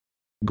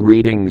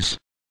Greetings.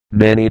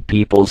 Many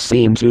people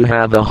seem to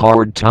have a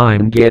hard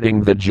time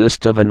getting the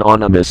gist of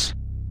anonymous.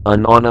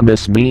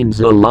 Anonymous means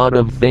a lot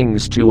of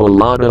things to a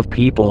lot of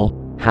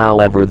people,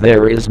 however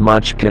there is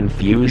much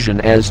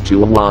confusion as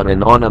to what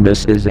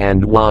anonymous is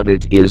and what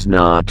it is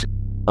not.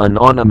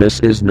 Anonymous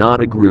is not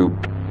a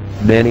group.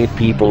 Many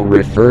people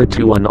refer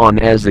to Anon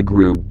as a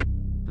group.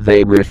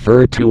 They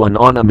refer to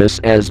Anonymous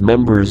as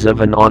members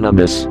of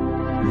Anonymous.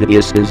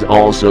 This is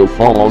also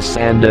false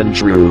and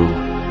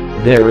untrue.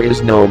 There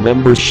is no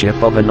membership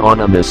of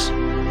Anonymous.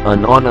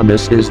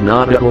 Anonymous is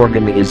not an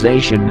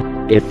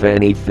organization. If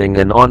anything,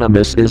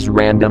 Anonymous is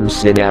random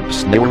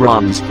synapse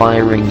neurons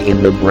firing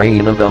in the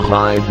brain of the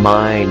hive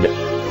mind.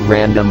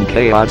 Random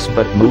chaos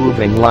but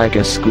moving like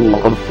a school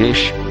of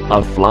fish,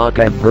 a flock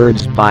of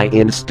birds by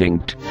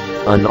instinct.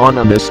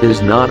 Anonymous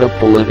is not a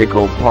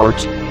political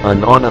part.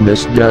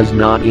 Anonymous does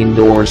not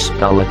endorse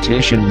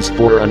politicians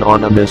for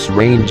anonymous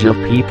range of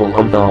people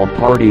of all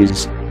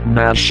parties,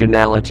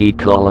 nationality,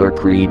 color,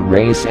 creed,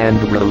 race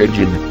and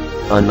religion.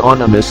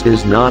 Anonymous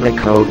is not a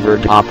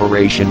covert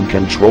operation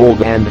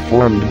controlled and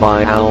formed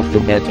by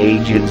alphabet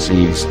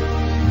agencies.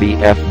 The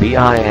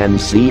FBI and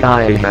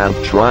CIA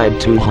have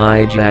tried to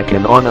hijack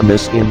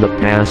Anonymous in the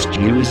past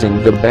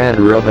using the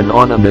banner of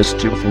Anonymous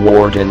to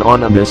thwart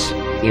Anonymous,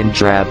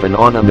 entrap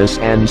Anonymous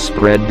and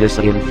spread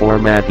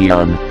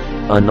disinformation.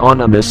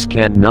 Anonymous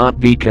cannot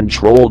be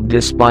controlled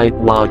despite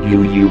what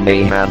you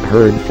may have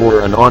heard,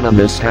 for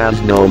Anonymous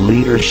has no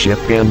leadership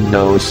and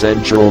no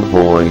central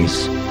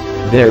voice.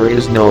 There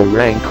is no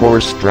rank or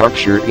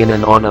structure in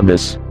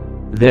Anonymous.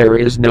 There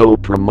is no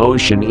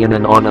promotion in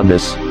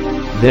Anonymous.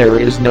 There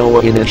is no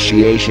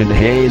initiation,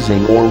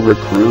 hazing or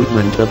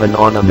recruitment of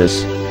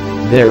Anonymous.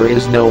 There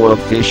is no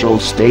official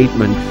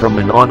statement from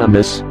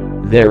Anonymous.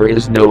 There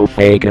is no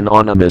fake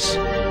Anonymous.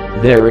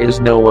 There is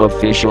no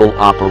official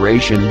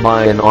operation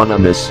by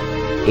Anonymous.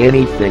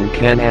 Anything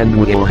can and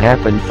will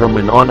happen from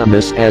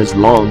Anonymous as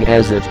long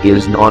as it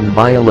is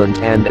non-violent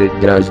and it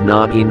does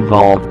not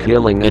involve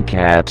killing a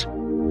cat.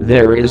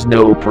 There is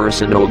no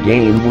personal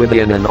gain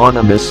within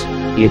Anonymous.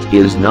 It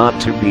is not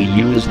to be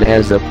used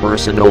as a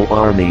personal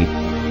army.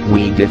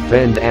 We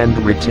defend and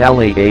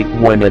retaliate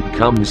when it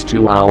comes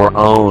to our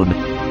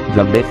own.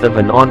 The myth of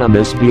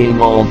Anonymous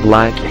being all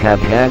black hat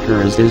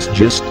hackers is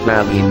just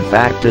that in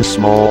fact a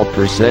small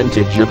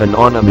percentage of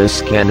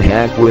Anonymous can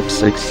hack with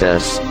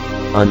success.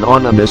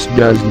 Anonymous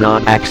does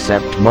not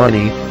accept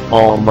money.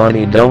 All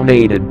money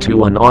donated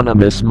to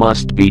Anonymous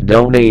must be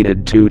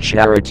donated to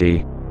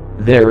charity.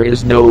 There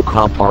is no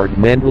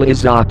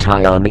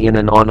compartmentalization in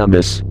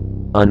Anonymous.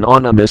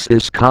 Anonymous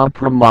is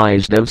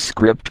comprised of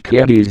script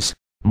kiddies,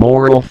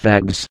 moral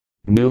fags,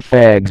 new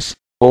fags,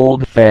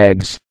 old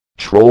fags,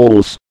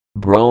 trolls,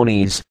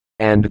 bronies,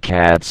 and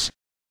cats.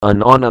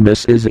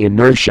 Anonymous is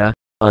inertia.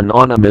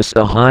 Anonymous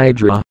a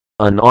hydra.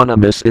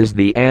 Anonymous is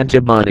the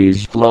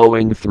antibodies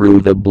flowing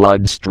through the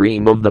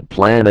bloodstream of the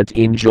planet.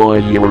 Enjoy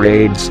your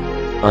AIDS.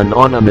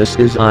 Anonymous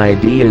is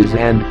ideas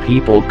and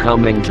people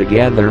coming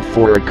together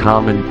for a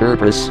common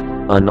purpose.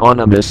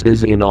 Anonymous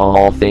is in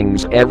all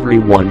things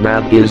everyone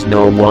that is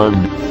no one.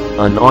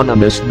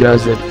 Anonymous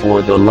does it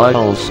for the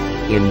lulz.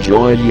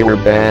 Enjoy your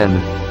ban.